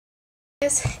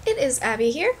Guys, it is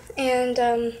Abby here, and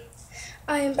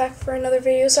I am back for another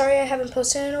video. Sorry I haven't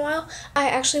posted in a while. I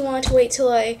actually wanted to wait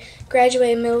till I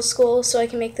graduate middle school so I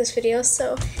can make this video.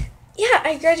 So, yeah,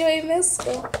 I graduated middle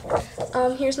school.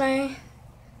 Here's my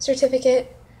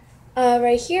certificate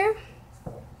right here.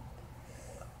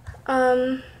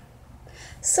 I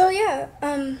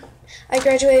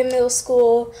graduated middle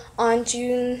school on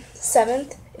June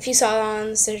 7th, if you saw it on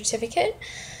the certificate.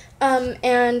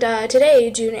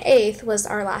 Today, June 8th, was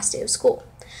our last day of school.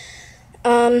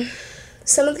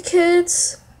 Some of the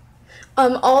kids,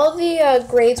 all the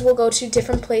grades will go to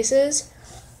different places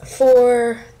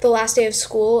for the last day of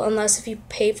school, unless if you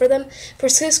pay for them. For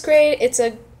 6th grade, it's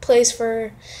a place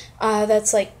for,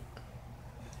 that's like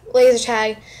laser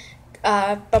tag,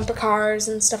 bumper cars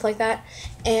and stuff like that.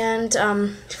 And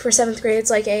for 7th grade, it's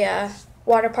like a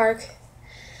water park.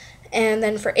 And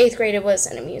then for 8th grade, it was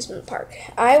an amusement park.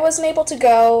 I wasn't able to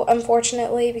go,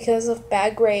 unfortunately, because of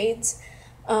bad grades.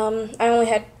 I only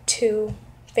had 2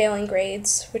 failing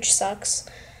grades, which sucks.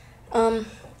 I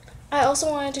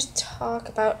also wanted to talk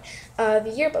about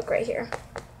the yearbook right here.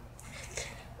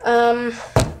 I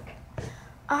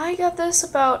got this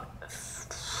about,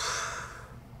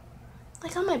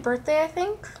 like, on my birthday, I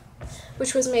think,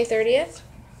 which was May 30th.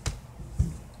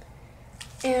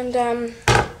 And,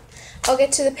 I'll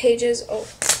get to the pages. Oh,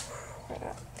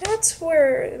 that's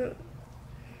where.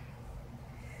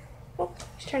 Well,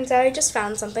 turns out I just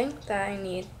found something that I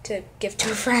need to give to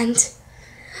a friend.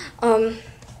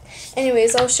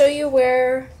 Anyways, I'll show you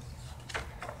where,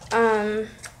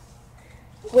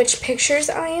 which pictures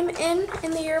I am in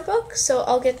the yearbook. So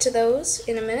I'll get to those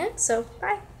in a minute. So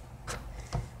bye.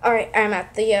 All right, I'm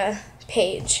at the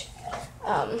page.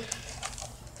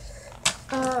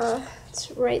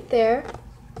 It's right there,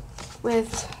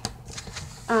 with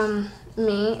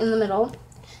me in the middle,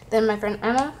 then my friend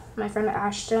Emma, my friend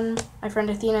Ashton, my friend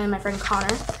Athena, and my friend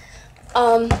Connor.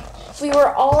 We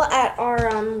were all at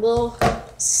our little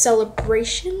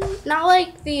celebration, not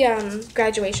like the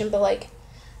graduation, but like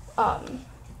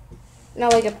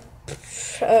not like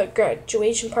a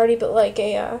graduation party, but like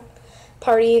a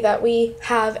party that we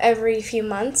have every few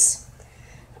months.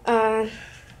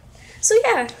 So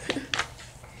yeah.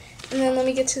 And then let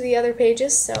me get to the other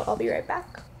pages, so I'll be right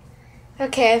back.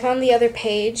 Okay, I found the other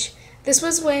page. This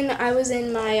was when I was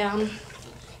in my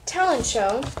talent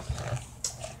show.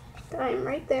 I'm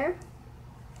right there.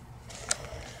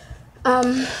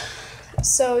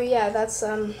 So yeah, that's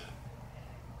the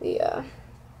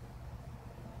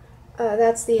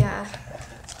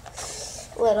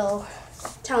little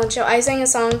talent show. I sang a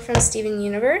song from Steven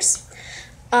Universe.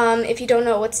 If you don't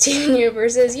know what Steven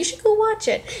Universe is, you should go watch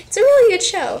it. It's a really good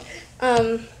show.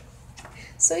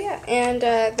 So yeah, and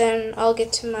then I'll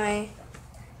get to my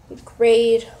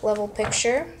grade level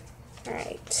picture.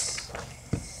 Alright.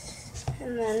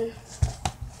 And then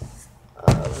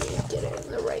let me get it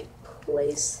in the right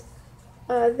place.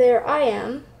 There I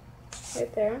am.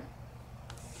 Right there.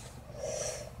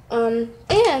 And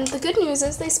the good news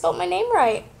is they spelled my name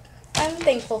right. I'm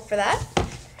thankful for that.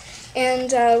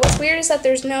 And what's weird is that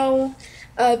there's no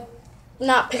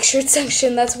not pictured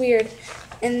section. That's weird.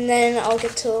 And then I'll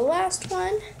get to the last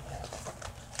one.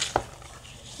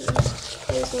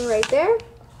 There's me right there.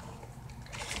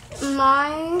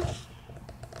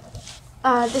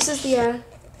 This is the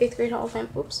 8th grade Hall of Fame.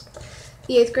 Oops.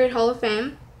 The 8th grade Hall of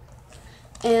Fame.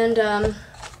 And the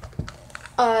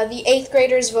 8th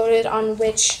graders voted on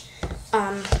which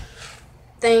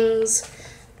things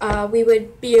we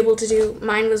would be able to do.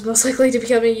 Mine was most likely to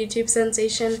become a YouTube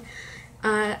sensation.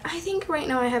 I think right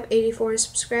now I have 84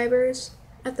 subscribers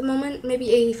at the moment, maybe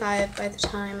 85 by the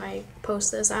time I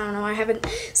post this. I don't know. I haven't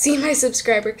seen my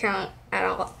subscriber count at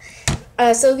all.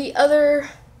 So the other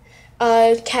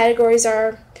categories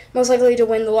are most likely to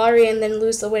win the lottery and then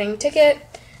lose the winning ticket,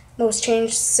 most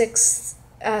changed since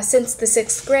the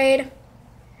 6th grade,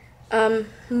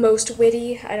 most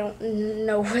witty. I don't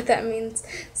know what that means,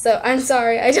 so I'm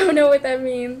sorry, I don't know what that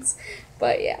means,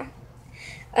 but yeah.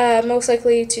 Most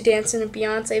likely to dance in a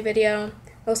Beyonce video,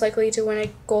 most likely to win a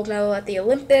gold medal at the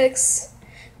Olympics,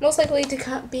 most likely to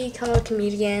become a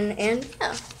comedian, and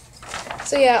yeah.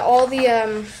 So yeah, all the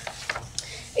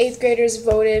 8th graders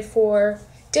voted for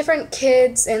different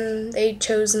kids, and they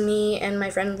chose me and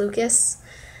my friend Lucas.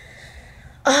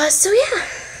 So yeah,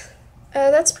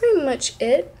 that's pretty much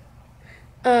it.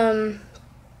 I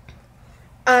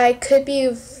could be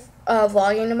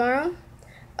vlogging tomorrow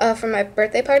for my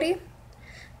birthday party.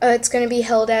 It's going to be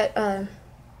held at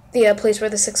the place where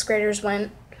the 6th graders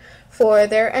went for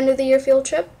their end of the year field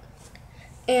trip.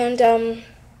 And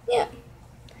yeah.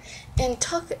 And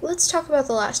let's talk about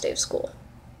the last day of school.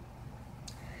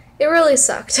 it really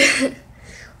sucked.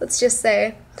 Let's just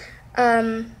say.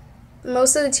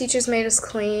 Most of the teachers made us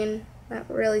clean. That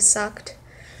really sucked.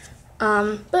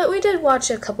 But we did watch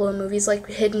a couple of movies like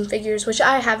Hidden Figures, which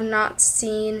I have not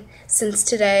seen since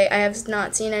today. I have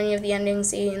not seen any of the ending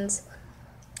scenes.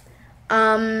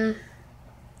 Let's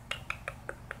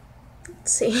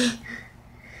see.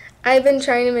 I've been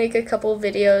trying to make a couple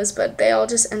videos, but they all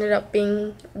just ended up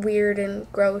being weird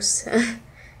and gross.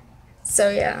 So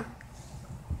yeah.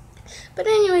 But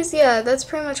anyways, yeah, that's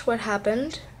pretty much what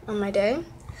happened on my day.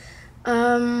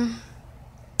 I'm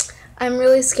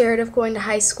really scared of going to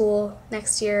high school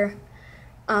next year.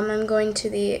 I'm going to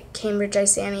the Cambridge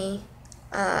Isani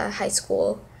High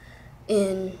School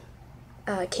in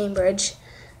Cambridge,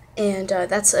 and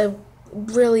that's a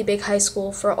really big high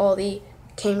school for all the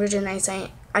Cambridge and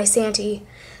Isanti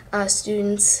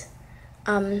students.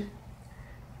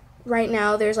 Right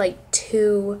now there's like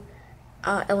 2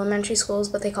 elementary schools,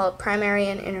 but they call it primary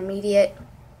and intermediate.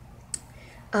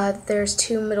 There's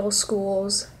 2 middle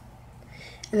schools,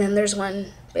 and then there's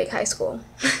 1 big high school.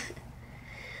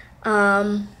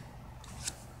 I'll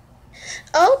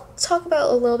talk about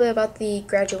a little bit about the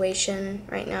graduation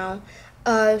right now.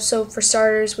 So for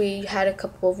starters, we had a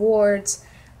couple of awards.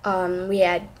 We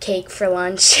had cake for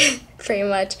lunch, pretty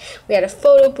much. We had a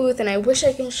photo booth, and I wish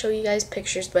I can show you guys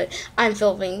pictures, but I'm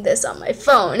filming this on my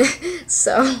phone,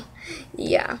 so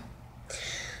yeah.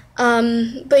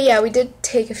 But yeah, we did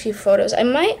take a few photos. I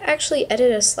might actually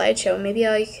edit a slideshow. Maybe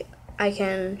I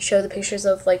can show the pictures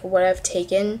of like what I've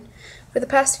taken for the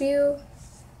past few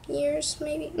years,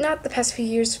 maybe not the past few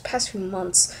years, past few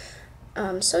months.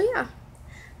 So yeah,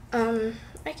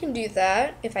 I can do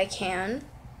that if I can.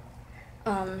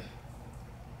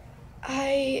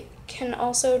 I can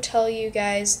also tell you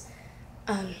guys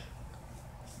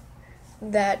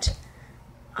that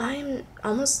I'm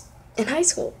almost in high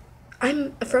school.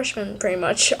 I'm a freshman pretty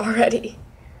much already,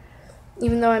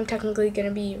 even though I'm technically going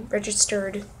to be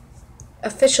registered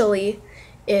officially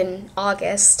in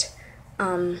August.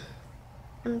 I'm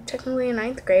technically a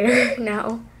 9th grader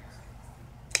now,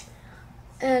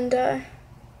 and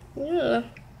yeah.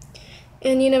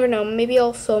 And you never know, maybe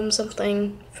I'll film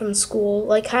something from school,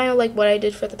 like kind of like what I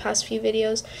did for the past few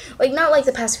videos. Like, not like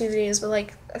the past few videos, but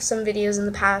like some videos in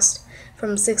the past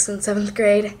from 6th and 7th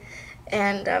grade.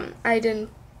 And I didn't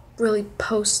really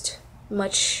post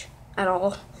much at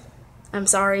all. I'm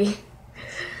sorry.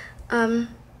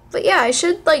 But yeah, I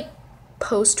should like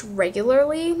post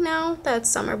regularly now that it's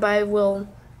summer, but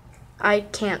I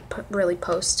can't really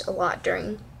post a lot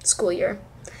during school year,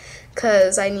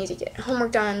 because I need to get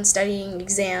homework done, studying,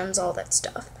 exams, all that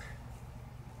stuff.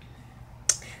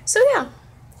 So yeah,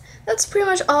 that's pretty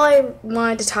much all I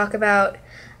wanted to talk about.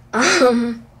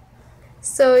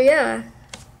 So yeah,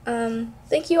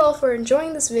 thank you all for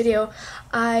enjoying this video.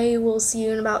 I will see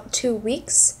you in about 2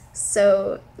 weeks.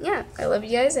 So yeah, I love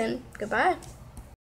you guys, and goodbye.